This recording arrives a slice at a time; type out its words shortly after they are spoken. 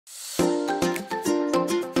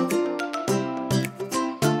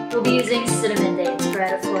using cinnamon dates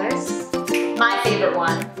bread, of course. My favorite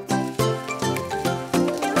one.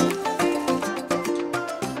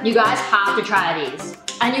 You guys have to try these.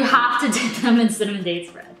 And you have to dip them in cinnamon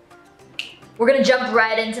dates bread. We're gonna jump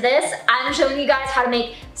right into this. I'm showing you guys how to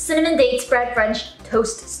make cinnamon dates bread French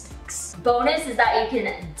toast sticks. Bonus is that you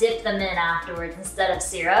can dip them in afterwards instead of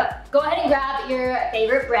syrup. Go ahead and grab your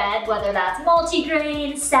favorite bread, whether that's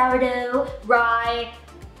multigrain, sourdough, rye,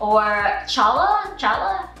 or challah?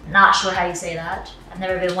 Challah? Not sure how you say that. I've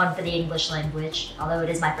never been one for the English language, although it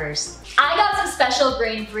is my first. I got some special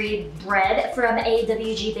grain-free bread from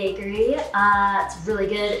AWG Bakery. It's really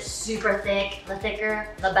good, it's super thick. The thicker,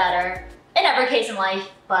 the better. In every case in life,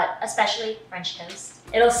 but especially French toast.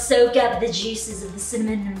 It'll soak up the juices of the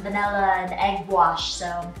cinnamon and vanilla and egg wash,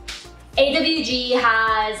 so. AWG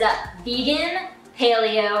has vegan,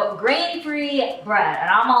 paleo, grain-free bread, and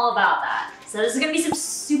I'm all about that. So this is gonna be some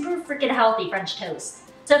super freaking healthy French toast.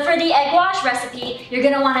 So for the egg wash recipe, you're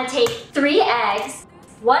gonna wanna take 3 eggs,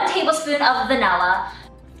 1 tablespoon of vanilla,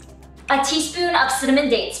 a teaspoon of cinnamon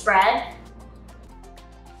dates bread,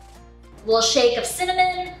 a little shake of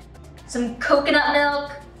cinnamon, some coconut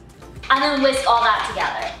milk, and then whisk all that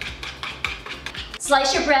together.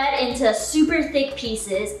 Slice your bread into super thick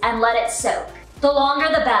pieces and let it soak. The longer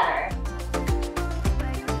the better.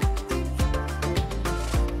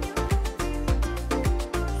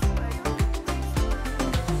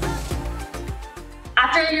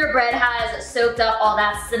 After your bread has soaked up all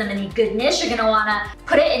that cinnamony goodness, you're gonna wanna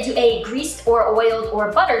put it into a greased or oiled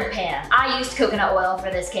or buttered pan. I used coconut oil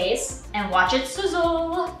for this case, and watch it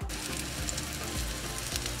sizzle.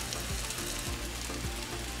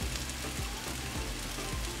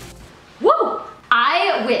 Woo!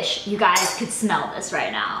 I wish you guys could smell this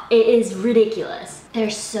right now. It is ridiculous. They're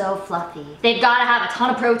so fluffy. They've gotta have a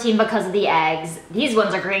ton of protein because of the eggs. These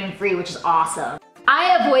ones are grain-free, which is awesome.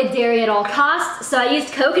 I avoid dairy at all costs, so I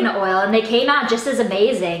used coconut oil and they came out just as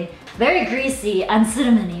amazing. Very greasy and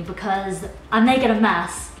cinnamony because I'm making a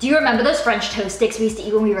mess. Do you remember those French toast sticks we used to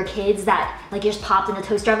eat when we were kids that like you just popped in the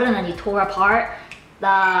toaster oven and then you tore apart?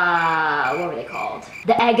 What were they called?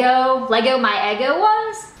 The Eggo, Lego My Eggo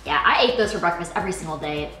ones? Yeah, I ate those for breakfast every single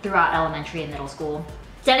day throughout elementary and middle school.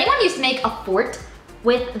 Did anyone used to make a fort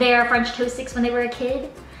with their French toast sticks when they were a kid?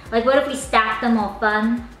 Like what if we stacked them all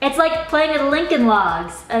fun? It's like playing with Lincoln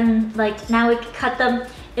logs and like now we can cut them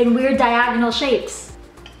in weird diagonal shapes.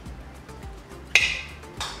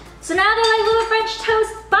 So now they're like little French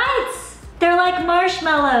toast bites. They're like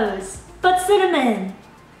marshmallows, but cinnamon.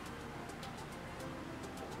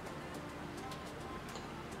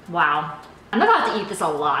 Wow. I'm about to eat this a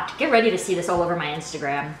lot. Get ready to see this all over my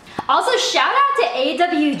Instagram. Also, shout out to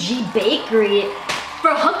AWG Bakery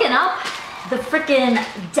for hooking up the freaking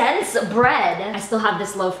dense bread. I still have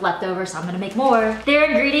this loaf left over, so I'm gonna make more.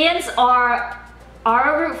 Their ingredients are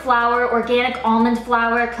arrowroot flour, organic almond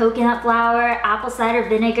flour, coconut flour, apple cider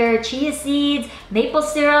vinegar, chia seeds, maple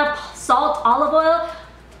syrup, salt, olive oil.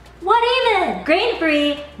 What even?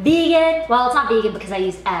 Grain-free, vegan. Well, it's not vegan because I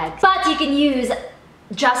use eggs, but you can use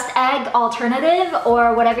just egg alternative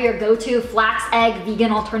or whatever your go-to flax egg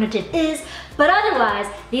vegan alternative is. But otherwise,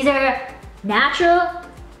 these are natural,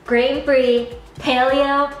 grain-free,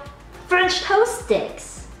 paleo, French toast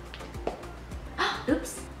sticks.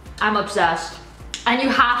 Oops. I'm obsessed. And you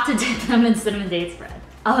have to dip them in cinnamon dates bread.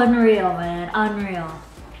 Unreal, man, unreal.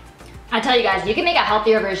 I tell you guys, you can make a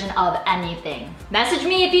healthier version of anything. Message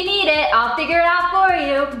me if you need it, I'll figure it out for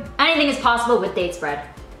you. Anything is possible with dates bread.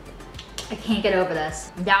 I can't get over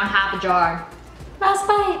this. I'm down half a jar. Last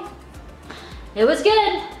bite. It was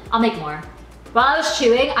good. I'll make more. While I was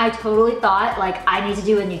chewing, I totally thought like I need to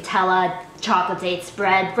do a Nutella chocolate dates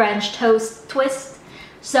bread French toast twist.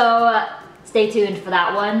 So stay tuned for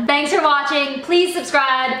that one. Thanks for watching. Please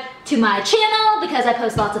subscribe to my channel because I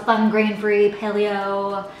post lots of fun grain-free,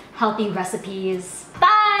 paleo, healthy recipes. Bye!